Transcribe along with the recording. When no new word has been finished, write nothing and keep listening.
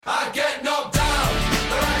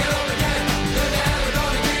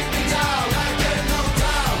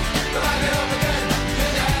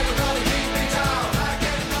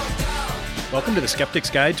Welcome to the Skeptic's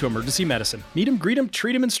Guide to Emergency Medicine. Meet 'em, greet 'em,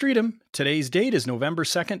 treat 'em, and street 'em. Today's date is November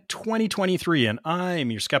 2nd, 2023, and I'm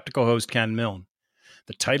your skeptical host, Ken Milne.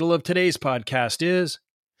 The title of today's podcast is,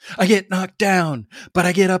 I get knocked down, but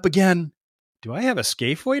I get up again. Do I have a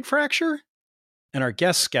scaphoid fracture? And our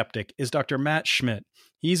guest skeptic is Dr. Matt Schmidt.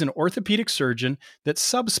 He's an orthopedic surgeon that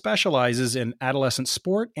subspecializes in adolescent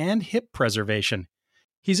sport and hip preservation.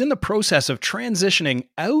 He's in the process of transitioning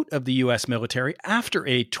out of the U.S. military after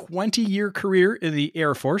a 20-year career in the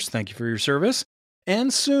Air Force, thank you for your service,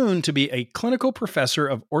 and soon to be a clinical professor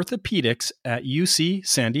of orthopedics at UC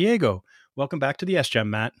San Diego. Welcome back to the SGEM,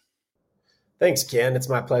 Matt. Thanks, Ken. It's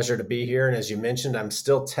my pleasure to be here. And as you mentioned, I'm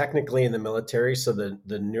still technically in the military, so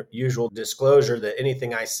the usual disclosure that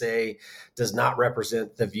anything I say does not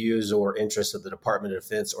represent the views or interests of the Department of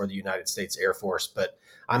Defense or the United States Air Force. But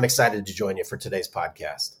I'm excited to join you for today's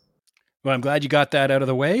podcast. Well, I'm glad you got that out of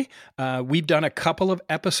the way. We've done a couple of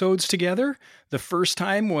episodes together. The first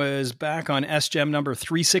time was back on SGEM number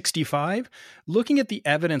 365, looking at the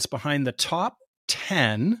evidence behind the top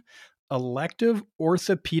 10 elective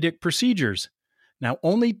orthopedic procedures. Now,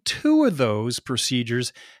 only 2 of those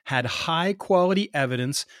procedures had high quality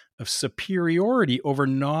evidence of superiority over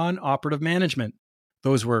non-operative management.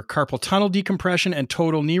 Those were carpal tunnel decompression and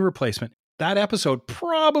total knee replacement. That episode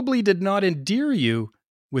probably did not endear you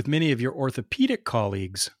with many of your orthopedic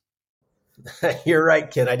colleagues. You're right,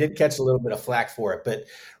 Ken. I did catch a little bit of flack for it, but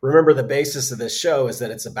remember the basis of this show is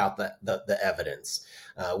that it's about the evidence.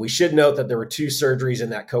 We should note that there were 2 surgeries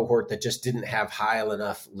in that cohort that just didn't have high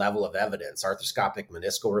enough level of evidence, arthroscopic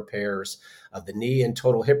meniscal repairs of the knee and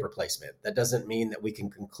total hip replacement. That doesn't mean that we can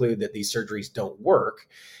conclude that these surgeries don't work.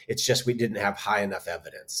 It's just we didn't have high enough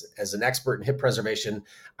evidence. As an expert in hip preservation,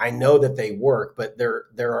 I know that they work, but there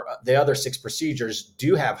are the other 6 procedures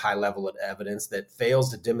do have high level of evidence that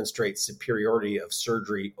fails to demonstrate superiority of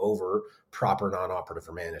surgery over proper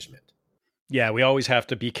non-operative management. Yeah, we always have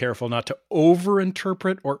to be careful not to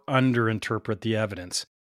overinterpret or underinterpret the evidence.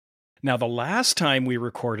 Now, the last time we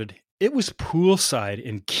recorded, it was poolside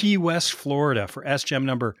in Key West, Florida for SGEM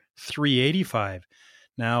number 385.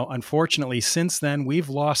 Now, unfortunately, since then, we've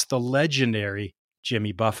lost the legendary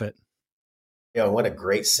Jimmy Buffett. You know, what a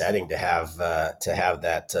great setting to have that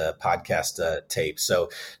podcast tape. So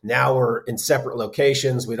now we're in separate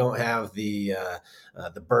locations. We don't have the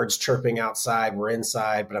birds chirping outside. We're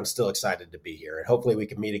inside, but I'm still excited to be here. And hopefully we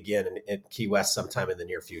can meet again in Key West sometime in the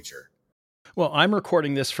near future. Well, I'm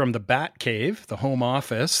recording this from the Bat Cave, the home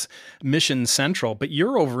office, Mission Central, but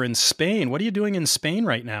you're over in Spain. What are you doing in Spain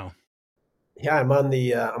right now? Yeah, I'm on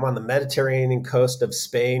the Mediterranean coast of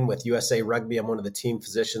Spain with USA Rugby. I'm one of the team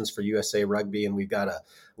physicians for USA Rugby, and we've got a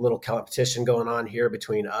little competition going on here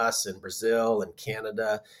between us and Brazil and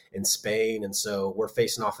Canada and Spain. And so we're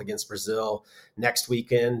facing off against Brazil next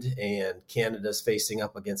weekend, and Canada's facing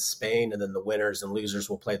up against Spain, and then the winners and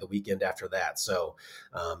losers will play the weekend after that. So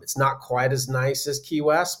it's not quite as nice as Key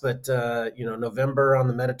West, but November on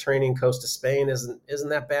the Mediterranean coast of Spain isn't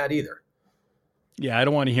that bad either. Yeah, I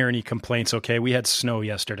don't want to hear any complaints, okay? We had snow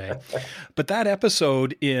yesterday. But that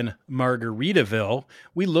episode in Margaritaville,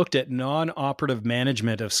 we looked at non-operative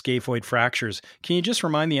management of scaphoid fractures. Can you just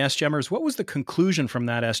remind the SGEMers, what was the conclusion from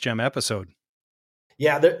that SGEM episode?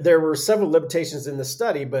 Yeah, there were several limitations in the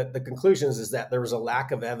study, but the conclusion is that there was a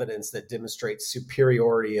lack of evidence that demonstrates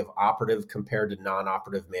superiority of operative compared to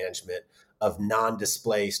non-operative management of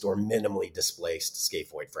non-displaced or minimally displaced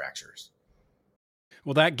scaphoid fractures.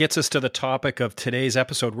 Well, that gets us to the topic of today's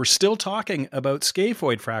episode. We're still talking about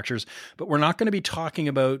scaphoid fractures, but we're not going to be talking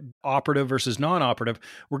about operative versus non-operative.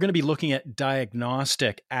 We're going to be looking at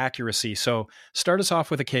diagnostic accuracy. So start us off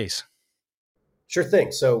with a case. Sure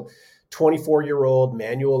thing. So 24-year-old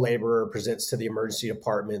manual laborer presents to the emergency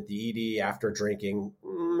department, the ED, after drinking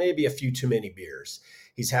maybe a few too many beers.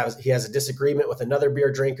 He has a disagreement with another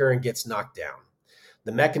beer drinker and gets knocked down.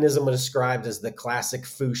 The mechanism was described as the classic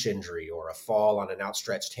foosh injury, or a fall on an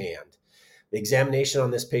outstretched hand. The examination on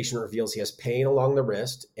this patient reveals he has pain along the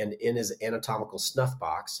wrist and in his anatomical snuff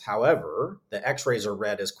box. However, the x-rays are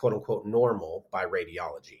read as quote-unquote normal by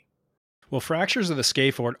radiology. Well, fractures of the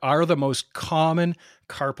scaphoid are the most common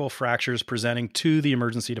carpal fractures presenting to the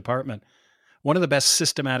emergency department. One of the best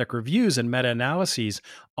systematic reviews and meta-analyses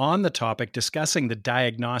on the topic discussing the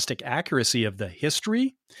diagnostic accuracy of the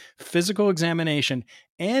history, physical examination,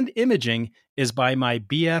 and imaging is by my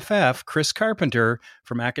BFF, Chris Carpenter,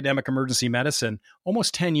 from Academic Emergency Medicine,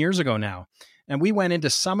 almost 10 years ago now. And we went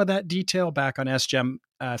into some of that detail back on SGEM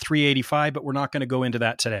 385, but we're not going to go into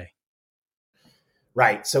that today.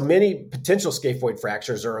 Right. So many potential scaphoid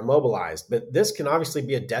fractures are immobilized, but this can obviously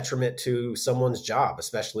be a detriment to someone's job,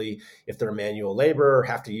 especially if they're a manual laborer or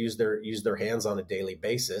have to use their hands on a daily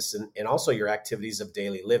basis, and also your activities of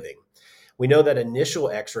daily living. We know that initial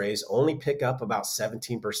x-rays only pick up about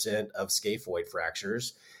 17% of scaphoid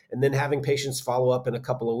fractures, and then having patients follow up in a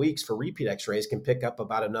couple of weeks for repeat x-rays can pick up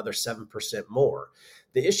about another 7% more.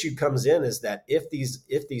 The issue comes in is that if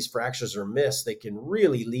these fractures are missed, they can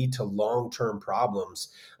really lead to long-term problems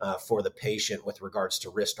for the patient with regards to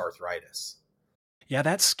wrist arthritis. Yeah,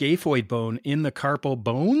 that scaphoid bone in the carpal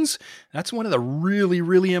bones, that's one of the really,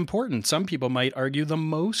 really important. Some people might argue the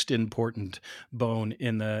most important bone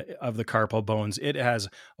in the carpal bones. It has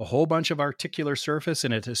a whole bunch of articular surface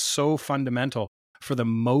and it is so fundamental for the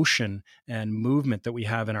motion and movement that we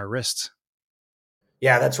have in our wrists.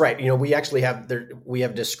 Yeah, that's right. We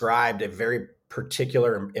have described a very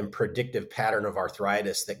particular and predictive pattern of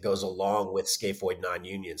arthritis that goes along with scaphoid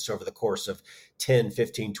non-union. So over the course of 10,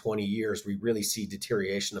 15, 20 years, we really see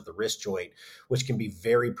deterioration of the wrist joint, which can be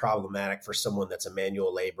very problematic for someone that's a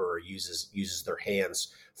manual laborer or uses their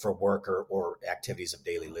hands for work or activities of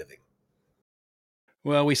daily living.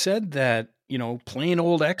 Well, we said that, plain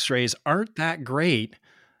old x-rays aren't that great.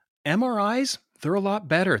 MRIs, they're a lot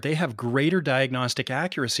better. They have greater diagnostic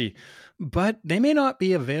accuracy, but they may not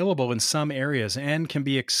be available in some areas and can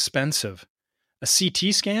be expensive. A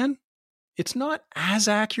CT scan, it's not as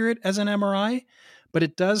accurate as an MRI, but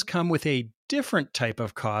it does come with a different type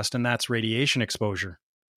of cost, and that's radiation exposure.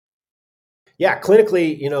 Yeah,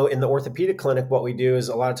 clinically, in the orthopedic clinic, what we do is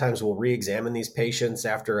a lot of times we'll re-examine these patients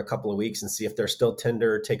after a couple of weeks and see if they're still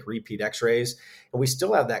tender, take repeat x-rays. And we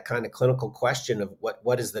still have that kind of clinical question of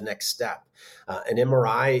what is the next step. An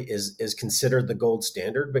MRI is considered the gold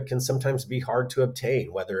standard, but can sometimes be hard to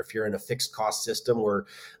obtain, whether if you're in a fixed cost system where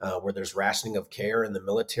there's rationing of care in the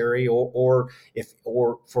military, or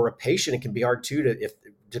for a patient, it can be hard too if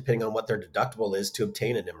depending on what their deductible is to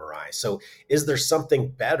obtain an MRI. So is there something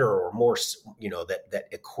better or more, that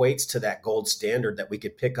equates to that gold standard that we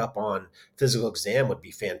could pick up on physical exam would be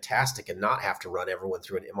fantastic and not have to run everyone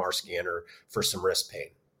through an MR scanner for some wrist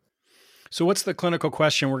pain. So, what's the clinical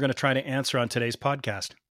question we're going to try to answer on today's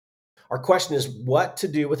podcast? Our question is what to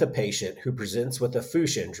do with a patient who presents with a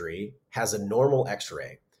Fuchs injury, has a normal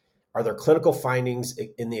x-ray. Are there clinical findings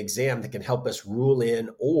in the exam that can help us rule in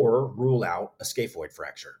or rule out a scaphoid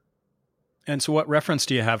fracture? And so, what reference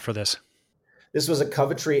do you have for this? This was a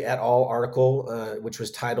Coventry et al. Article, which was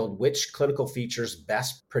titled, Which Clinical Features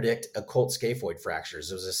Best Predict Occult Scaphoid Fractures?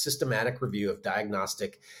 It was a systematic review of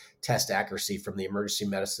diagnostic test accuracy from the Emergency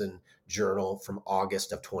Medicine Journal from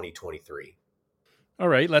August of 2023. All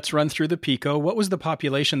right, let's run through the PICO. What was the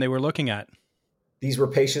population they were looking at? These were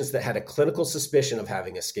patients that had a clinical suspicion of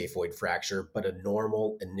having a scaphoid fracture, but a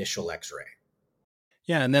normal initial x-ray.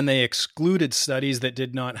 Yeah, and then they excluded studies that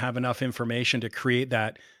did not have enough information to create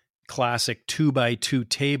that classic 2x2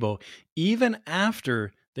 table, even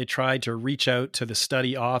after they tried to reach out to the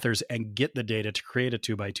study authors and get the data to create a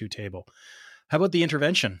 2x2 table. How about the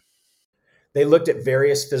intervention? They looked at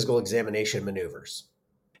various physical examination maneuvers.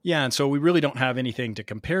 Yeah, and so we really don't have anything to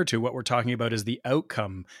compare to. What we're talking about is the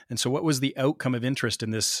outcome. And so what was the outcome of interest in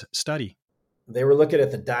this study? They were looking at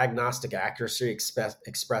the diagnostic accuracy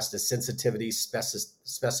expressed as sensitivity,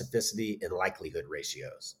 specificity, and likelihood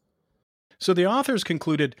ratios. So the authors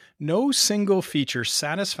concluded no single feature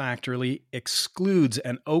satisfactorily excludes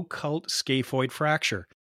an occult scaphoid fracture.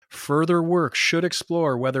 Further work should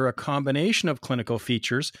explore whether a combination of clinical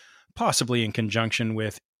features, possibly in conjunction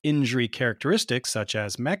with injury characteristics such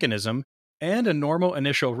as mechanism and a normal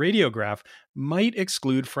initial radiograph, might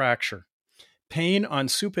exclude fracture. Pain on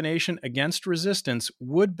supination against resistance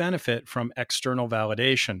would benefit from external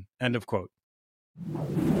validation. End of quote.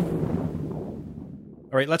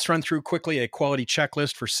 All right, let's run through quickly a quality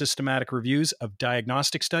checklist for systematic reviews of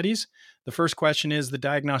diagnostic studies. The first question is the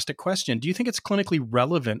diagnostic question. Do you think it's clinically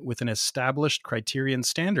relevant with an established criterion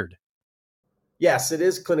standard? Yes, it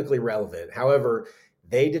is clinically relevant. However,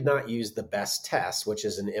 they did not use the best test, which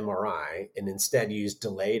is an MRI, and instead used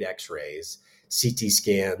delayed x-rays, CT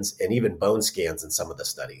scans, and even bone scans in some of the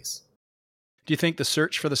studies. Do you think the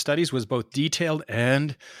search for the studies was both detailed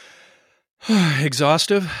and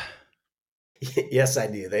exhaustive? Yes, I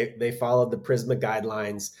do. They followed the PRISMA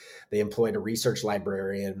guidelines. They employed a research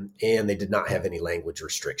librarian, and they did not have any language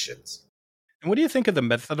restrictions. And what do you think of the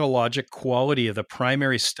methodologic quality of the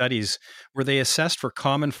primary studies where they assessed for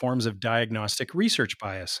common forms of diagnostic research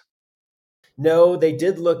bias? No, they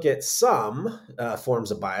did look at some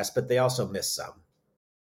forms of bias, but they also missed some.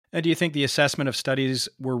 And do you think the assessment of studies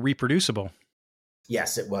were reproducible?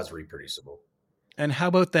 Yes, it was reproducible. And how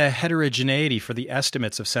about the heterogeneity for the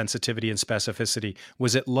estimates of sensitivity and specificity?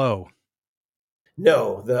 Was it low?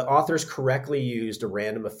 No, the authors correctly used a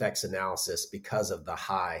random effects analysis because of the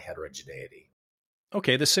high heterogeneity.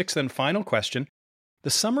 Okay, the sixth and final question.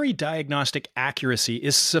 The summary diagnostic accuracy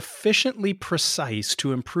is sufficiently precise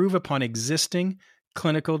to improve upon existing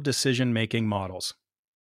clinical decision-making models.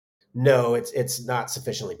 No, it's not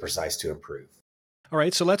sufficiently precise to improve. All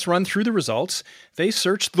right, so let's run through the results. They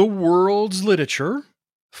searched the world's literature,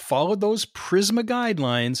 followed those PRISMA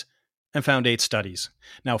guidelines, and found 8 studies.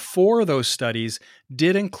 Now, 4 of those studies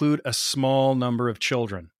did include a small number of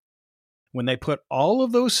children. When they put all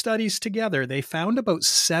of those studies together, they found about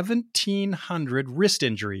 1,700 wrist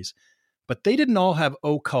injuries, but they didn't all have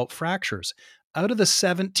occult fractures. Out of the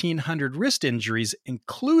 1,700 wrist injuries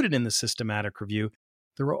included in the systematic review,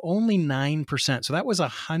 there were only 9%. So that was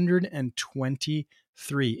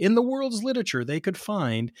 123 in the world's literature they could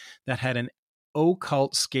find that had an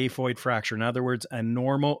occult scaphoid fracture. In other words, a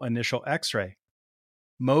normal initial x-ray.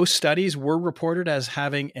 Most studies were reported as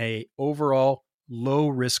having an overall low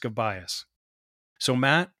risk of bias. So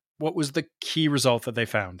Matt, what was the key result that they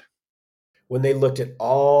found? When they looked at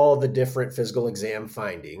all the different physical exam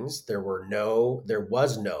findings, there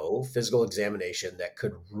was no physical examination that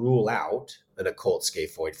could rule out an occult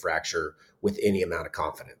scaphoid fracture with any amount of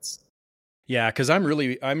confidence. Yeah, because I'm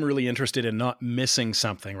really interested in not missing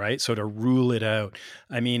something, right? So to rule it out.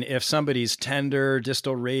 I mean, if somebody's tender,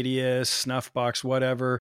 distal radius, snuff box,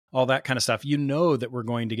 whatever, all that kind of stuff, you know that we're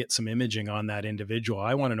going to get some imaging on that individual.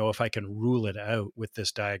 I want to know if I can rule it out with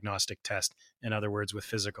this diagnostic test. In other words, with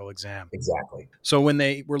physical exam. Exactly. So when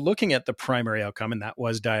they were looking at the primary outcome, and that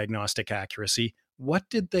was diagnostic accuracy, what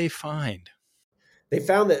did they find? They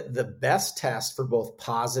found that the best test for both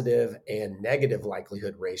positive and negative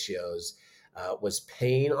likelihood ratios was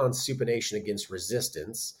pain on supination against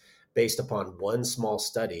resistance based upon one small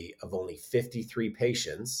study of only 53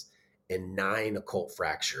 patients and 9 occult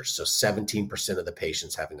fractures. So 17% of the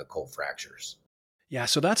patients having occult fractures. Yeah,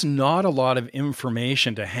 so that's not a lot of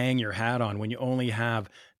information to hang your hat on when you only have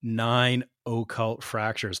 9 occult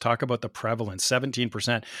fractures. Talk about the prevalence,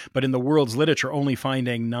 17%. But in the world's literature, only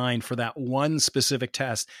finding 9 for that one specific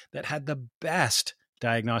test that had the best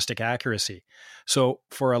diagnostic accuracy. So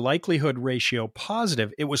for a likelihood ratio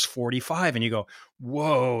positive, it was 45. And you go,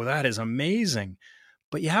 whoa, that is amazing.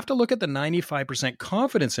 But you have to look at the 95%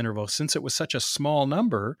 confidence interval. Since it was such a small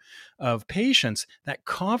number of patients, that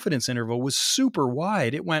confidence interval was super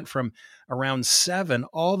wide. It went from around 7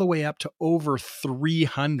 all the way up to over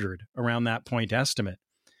 300 around that point estimate.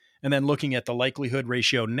 And then looking at the likelihood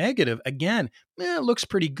ratio negative, again, it looks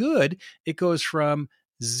pretty good. It goes from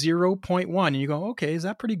 0.1. And you go, okay, is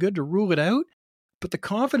that pretty good to rule it out? But the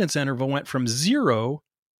confidence interval went from 0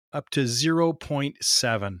 up to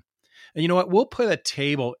 0.7. And you know what? We'll put a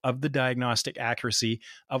table of the diagnostic accuracy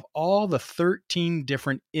of all the 13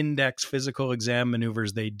 different index physical exam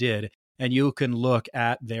maneuvers they did, and you can look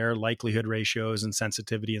at their likelihood ratios and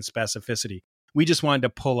sensitivity and specificity. We just wanted to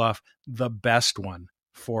pull off the best one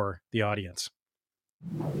for the audience.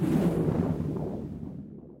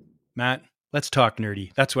 Matt, let's talk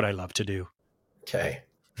nerdy. That's what I love to do. Okay.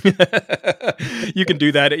 You can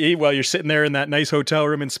do that while you're sitting there in that nice hotel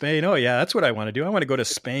room in Spain. Oh yeah, that's what I want to do. I want to go to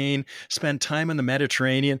Spain, spend time in the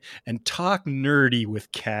Mediterranean, and talk nerdy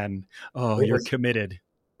with Ken. Oh, you're committed.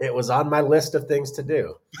 It was on my list of things to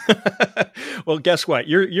do. Well, guess what?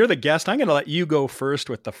 You're the guest. I'm going to let you go first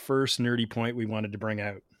with the first nerdy point we wanted to bring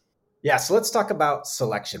out. Yeah, so let's talk about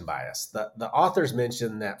selection bias. The authors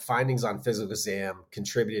mentioned that findings on physical exam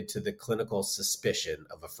contributed to the clinical suspicion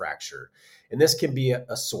of a fracture. And this can be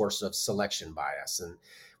a source of selection bias. And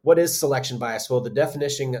what is selection bias? Well, the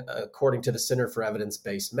definition, according to the Center for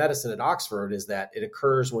Evidence-Based Medicine at Oxford, is that it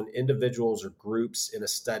occurs when individuals or groups in a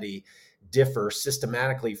study differ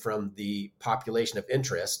systematically from the population of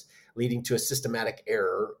interest, leading to a systematic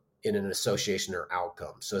error in an association or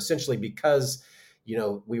outcome. So essentially, because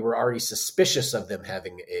we were already suspicious of them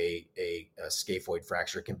having a scaphoid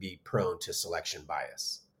fracture, it can be prone to selection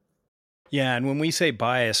bias. Yeah, and when we say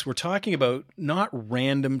bias, we're talking about not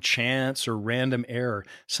random chance or random error,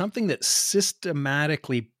 something that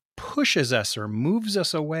systematically pushes us or moves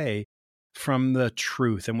us away from the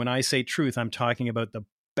truth. And when I say truth, I'm talking about the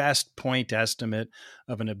best point estimate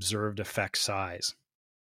of an observed effect size.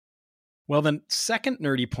 Well, the second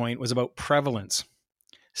nerdy point was about prevalence.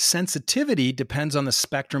 Sensitivity depends on the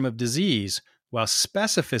spectrum of disease, while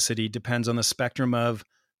specificity depends on the spectrum of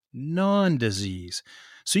non-disease.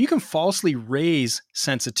 So you can falsely raise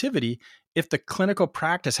sensitivity if the clinical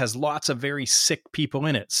practice has lots of very sick people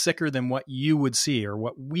in it, sicker than what you would see or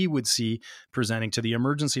what we would see presenting to the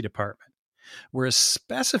emergency department. whereas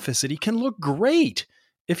specificity can look great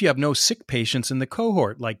if you have no sick patients in the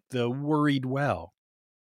cohort, like the worried well.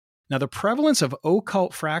 Now, the prevalence of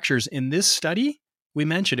occult fractures in this study, we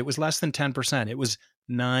mentioned it was less than 10%. It was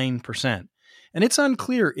 9%. And it's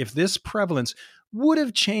unclear if this prevalence would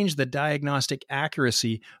have changed the diagnostic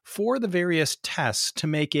accuracy for the various tests to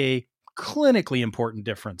make a clinically important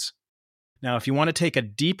difference. Now, if you want to take a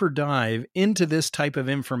deeper dive into this type of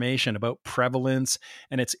information about prevalence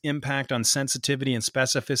and its impact on sensitivity and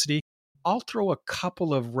specificity, I'll throw a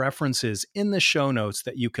couple of references in the show notes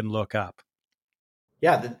that you can look up.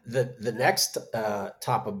 Yeah, the next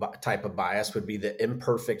type of bias would be the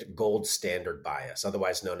imperfect gold standard bias,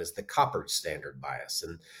 otherwise known as the copper standard bias.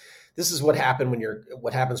 And this is what happens when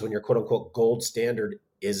your quote unquote gold standard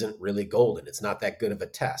isn't really golden. It's not that good of a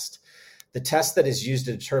test. The test that is used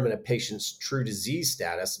to determine a patient's true disease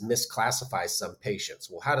status misclassifies some patients.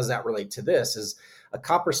 Well, how does that relate to this? Is a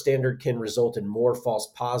copper standard can result in more false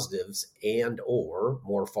positives and or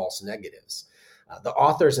more false negatives. The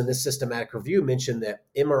authors in this systematic review mentioned that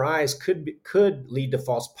MRIs could lead to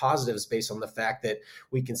false positives based on the fact that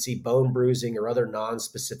we can see bone bruising or other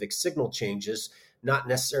non-specific signal changes, not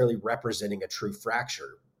necessarily representing a true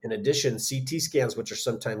fracture. In addition, CT scans, which are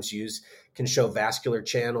sometimes used, can show vascular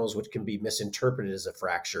channels, which can be misinterpreted as a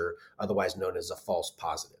fracture, otherwise known as a false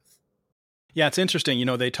positive. Yeah, it's interesting. You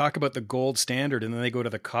know, they talk about the gold standard and then they go to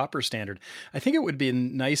the copper standard. I think it would be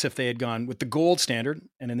nice if they had gone with the gold standard,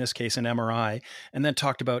 and in this case, an MRI, and then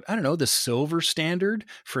talked about, I don't know, the silver standard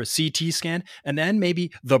for a CT scan, and then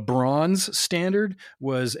maybe the bronze standard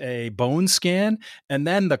was a bone scan, and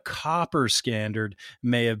then the copper standard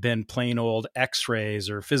may have been plain old x-rays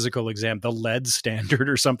or physical exam, the lead standard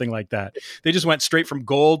or something like that. They just went straight from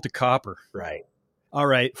gold to copper. Right. All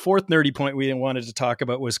right, fourth nerdy point we wanted to talk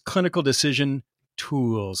about was clinical decision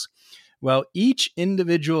tools. Well, each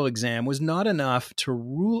individual exam was not enough to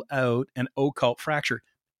rule out an occult fracture.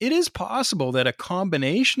 It is possible that a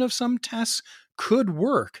combination of some tests could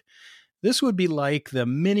work. This would be like the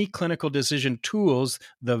mini clinical decision tools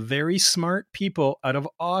the very smart people out of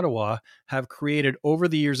Ottawa have created over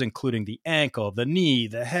the years, including the ankle, the knee,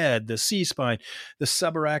 the head, the C-spine, the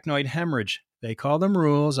subarachnoid hemorrhage. They call them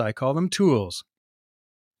rules, I call them tools.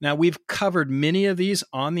 Now, we've covered many of these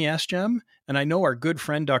on the SGEM, and I know our good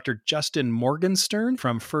friend Dr. Justin Morgenstern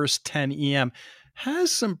from First 10 EM has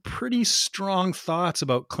some pretty strong thoughts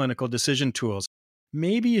about clinical decision tools.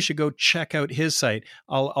 Maybe you should go check out his site.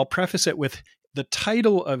 I'll preface it with the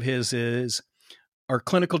title of his is Are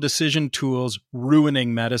Clinical Decision Tools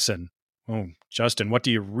Ruining Medicine? Oh, Justin, what do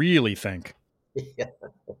you really think?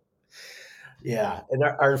 Yeah. And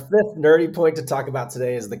our fifth nerdy point to talk about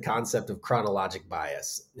today is the concept of chronologic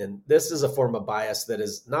bias. And this is a form of bias that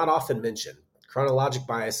is not often mentioned. Chronologic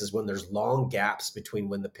bias is when there's long gaps between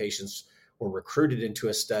when the patients were recruited into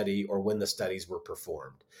a study or when the studies were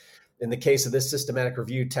performed. In the case of this systematic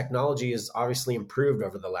review, technology has obviously improved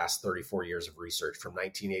over the last 34 years of research from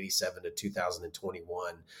 1987 to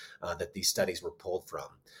 2021 that these studies were pulled from.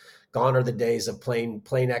 Gone are the days of plain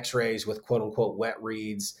x-rays with quote unquote wet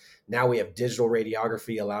reads. Now we have digital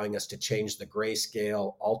radiography allowing us to change the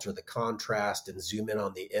grayscale, alter the contrast, and zoom in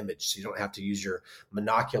on the image. So you don't have to use your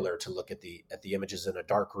monocular to look at the images in a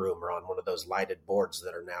dark room or on one of those lighted boards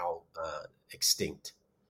that are now extinct.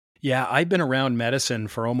 Yeah, I've been around medicine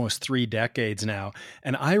for almost 3 decades now,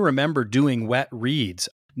 and I remember doing wet reads.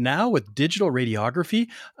 Now with digital radiography,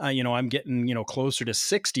 I'm getting, closer to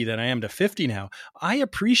 60 than I am to 50 now. I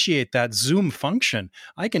appreciate that zoom function.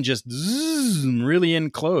 I can just zoom really in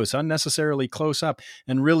close, unnecessarily close up,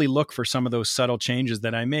 and really look for some of those subtle changes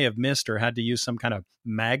that I may have missed or had to use some kind of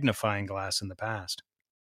magnifying glass in the past.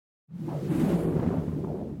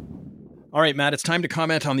 All right, Matt, it's time to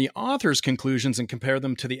comment on the author's conclusions and compare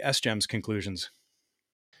them to the SGEM's conclusions.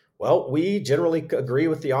 Well, we generally agree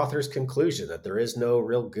with the author's conclusion that there is no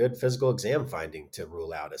real good physical exam finding to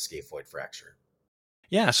rule out a scaphoid fracture.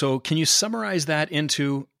 Yeah, so can you summarize that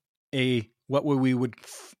into what we would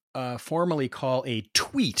formally call a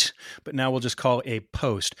tweet, but now we'll just call a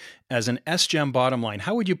post as an SGEM bottom line?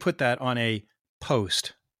 How would you put that on a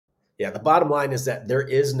post? Yeah, the bottom line is that there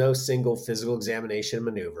is no single physical examination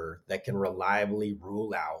maneuver that can reliably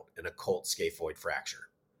rule out an occult scaphoid fracture.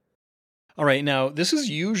 All right, now this is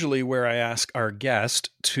usually where I ask our guest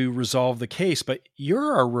to resolve the case, but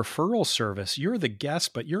you're our referral service. You're the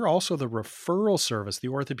guest, but you're also the referral service, the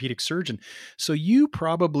orthopedic surgeon. So you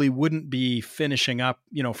probably wouldn't be finishing up,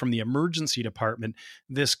 from the emergency department,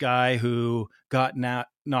 this guy who got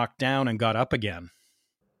knocked down and got up again.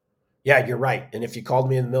 Yeah, you're right. And if you called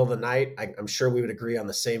me in the middle of the night, I'm sure we would agree on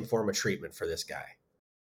the same form of treatment for this guy.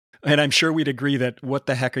 And I'm sure we'd agree that what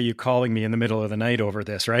the heck are you calling me in the middle of the night over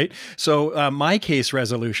this, right? So my case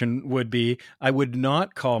resolution would be I would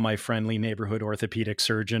not call my friendly neighborhood orthopedic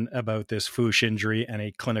surgeon about this Fuchs injury and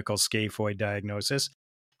a clinical scaphoid diagnosis.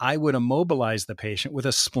 I would immobilize the patient with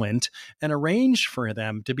a splint and arrange for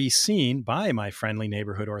them to be seen by my friendly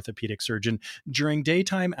neighborhood orthopedic surgeon during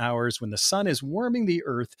daytime hours when the sun is warming the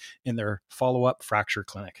earth in their follow-up fracture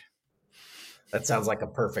clinic. That sounds like a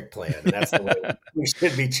perfect plan, and that's the way we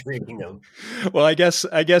should be treating them. Well, I guess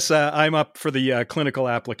I'm up for the clinical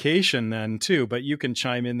application then too, but you can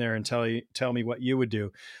chime in there and tell me what you would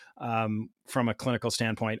do from a clinical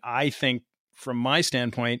standpoint. I think from my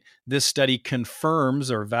standpoint, this study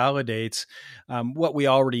confirms or validates what we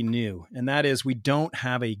already knew, and that is we don't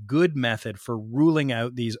have a good method for ruling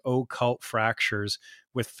out these occult fractures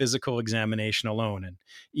with physical examination alone. And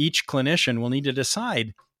each clinician will need to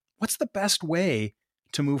decide what's the best way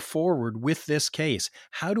to move forward with this case.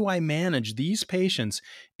 How do I manage these patients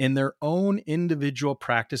in their own individual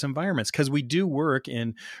practice environments? Because we do work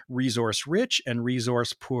in resource rich and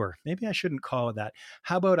resource poor. Maybe I shouldn't call it that.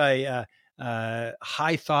 How about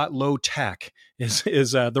high thought, low tech is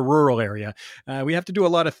the rural area. We have to do a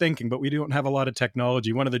lot of thinking, but we don't have a lot of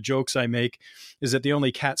technology. One of the jokes I make is that the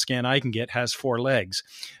only CAT scan I can get has 4 legs.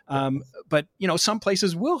 But some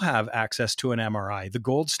places will have access to an MRI, the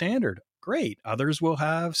gold standard. Great. Others will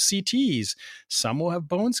have CTs. Some will have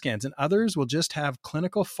bone scans, and others will just have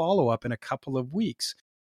clinical follow-up in a couple of weeks.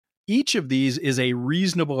 Each of these is a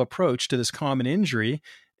reasonable approach to this common injury.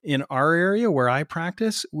 In our area where I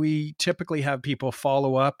practice, we typically have people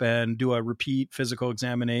follow up and do a repeat physical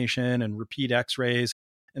examination and repeat x-rays,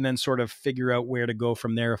 and then sort of figure out where to go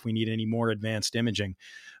from there if we need any more advanced imaging.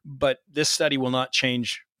 But this study will not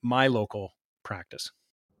change my local practice.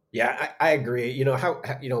 Yeah, I agree. How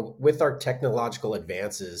with our technological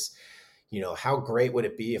advances, how great would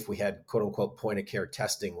it be if we had quote unquote point of care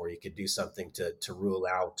testing where you could do something to rule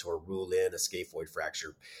out or rule in a scaphoid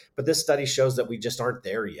fracture. But this study shows that we just aren't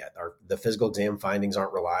there yet. The physical exam findings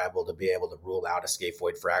aren't reliable to be able to rule out a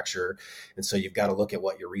scaphoid fracture. And so you've got to look at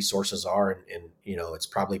what your resources are. And it's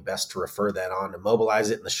probably best to refer that on,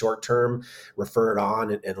 immobilize it in the short term, refer it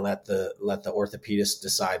on and let the orthopedist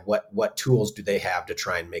decide what tools do they have to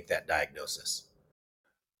try and make that diagnosis.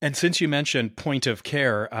 And since you mentioned point of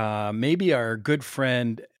care, maybe our good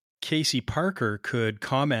friend Casey Parker could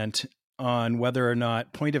comment on whether or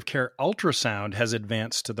not point of care ultrasound has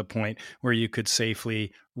advanced to the point where you could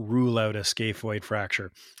safely rule out a scaphoid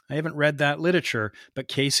fracture. I haven't read that literature, but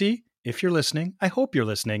Casey, if you're listening, I hope you're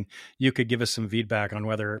listening, you could give us some feedback on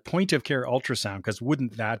whether point of care ultrasound, because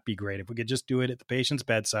wouldn't that be great if we could just do it at the patient's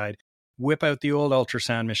bedside, whip out the old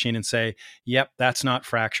ultrasound machine and say, yep, that's not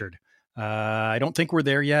fractured. I don't think we're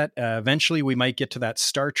there yet. Eventually, we might get to that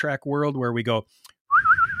Star Trek world where we go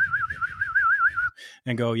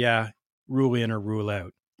and go, yeah, rule in or rule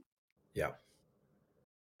out. Yeah.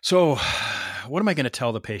 So what am I going to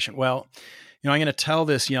tell the patient? Well, I'm going to tell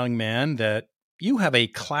this young man that you have a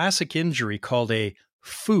classic injury called a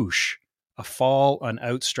Fuchs, a fall on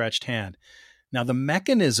outstretched hand. Now, the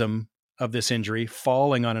mechanism of this injury,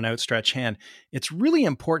 falling on an outstretched hand, it's really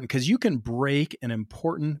important because you can break an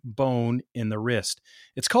important bone in the wrist.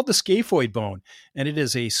 It's called the scaphoid bone, and it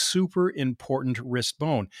is a super important wrist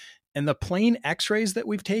bone. And the plain x-rays that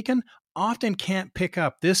we've taken often can't pick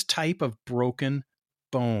up this type of broken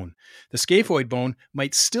bone. The scaphoid bone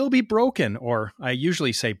might still be broken, or I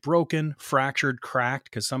usually say broken, fractured,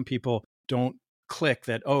 cracked, because some people don't click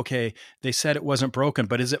that, okay, they said it wasn't broken,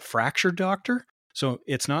 but is it fractured, doctor? So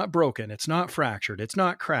it's not broken, it's not fractured, it's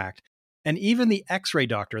not cracked. And even the x-ray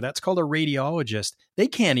doctor, that's called a radiologist, they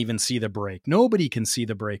can't even see the break. Nobody can see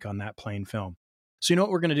the break on that plain film. So you know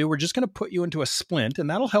what we're going to do? We're just going to put you into a splint, and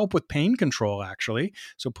that'll help with pain control, actually.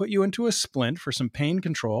 So put you into a splint for some pain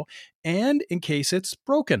control, and in case it's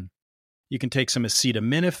broken. You can take some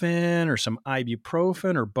acetaminophen or some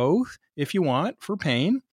ibuprofen or both if you want for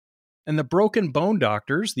pain. And the broken bone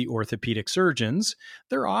doctors, the orthopedic surgeons,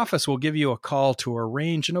 their office will give you a call to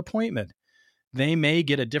arrange an appointment. They may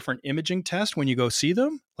get a different imaging test when you go see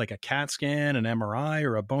them, like a CAT scan, an MRI,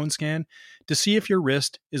 or a bone scan, to see if your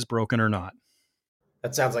wrist is broken or not.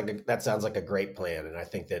 That sounds like a great plan. And I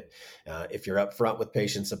think that if you're upfront with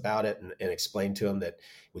patients about it and explain to them that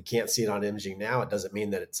we can't see it on imaging now, it doesn't mean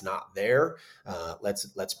that it's not there.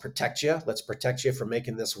 Let's protect you. Let's protect you from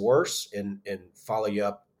making this worse and follow you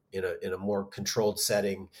up in a more controlled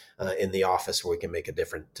setting in the office where we can make a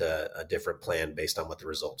different plan based on what the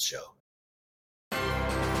results show.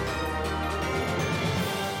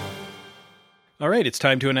 All right, it's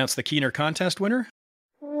time to announce the Keener contest winner.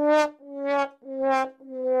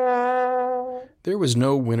 There was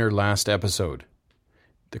no winner last episode.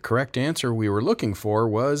 The correct answer we were looking for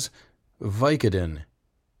was Vicodin.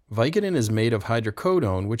 Vicodin is made of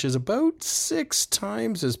hydrocodone, which is about 6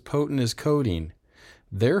 times as potent as codeine.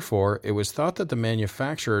 Therefore, it was thought that the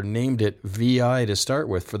manufacturer named it VI to start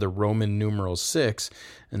with for the Roman numeral 6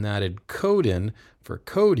 and added codeine for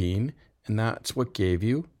codeine, and that's what gave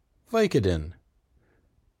you Vicodin.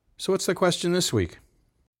 So what's the question this week?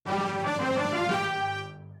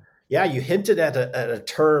 Yeah, you hinted at a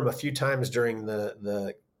term a few times during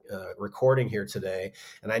the recording here today,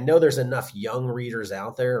 and I know there's enough young readers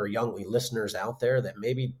out there or young listeners out there that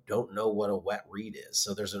maybe don't know what a wet read is.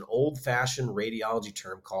 So there's an old-fashioned radiology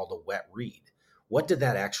term called a wet read. What did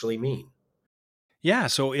that actually mean? Yeah,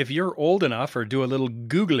 so if you're old enough or do a little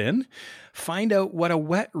Googling, find out what a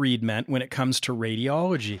wet read meant when it comes to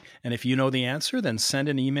radiology. And if you know the answer, then send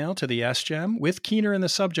an email to the SGEM with Keener in the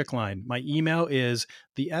subject line. My email is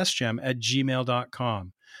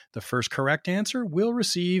thesgem@gmail.com. The first correct answer will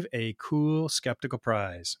receive a cool skeptical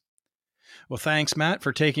prize. Well, thanks, Matt,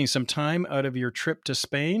 for taking some time out of your trip to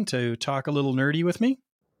Spain to talk a little nerdy with me.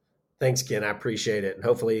 Thanks, Ken. I appreciate it. And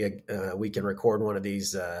hopefully we can record one of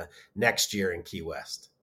these next year in Key West.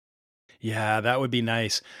 Yeah, that would be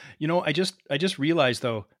nice. You know, I just realized,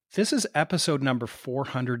 though, this is episode number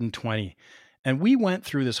 420. And we went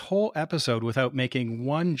through this whole episode without making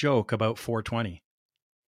one joke about 420.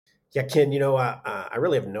 Yeah, Ken, I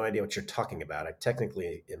really have no idea what you're talking about. I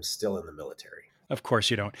technically am still in the military. Of course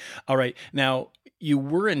you don't. All right. Now, you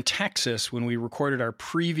were in Texas when we recorded our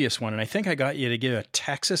previous one, and I think I got you to give a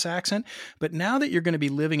Texas accent. But now that you're going to be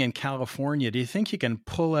living in California, do you think you can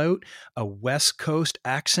pull out a West Coast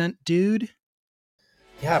accent, dude?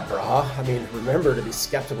 Yeah, brah. I mean, remember to be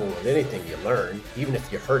skeptical with anything you learn, even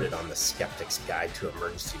if you heard it on the Skeptic's Guide to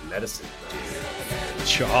Emergency Medicine, dude.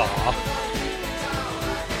 Chaw.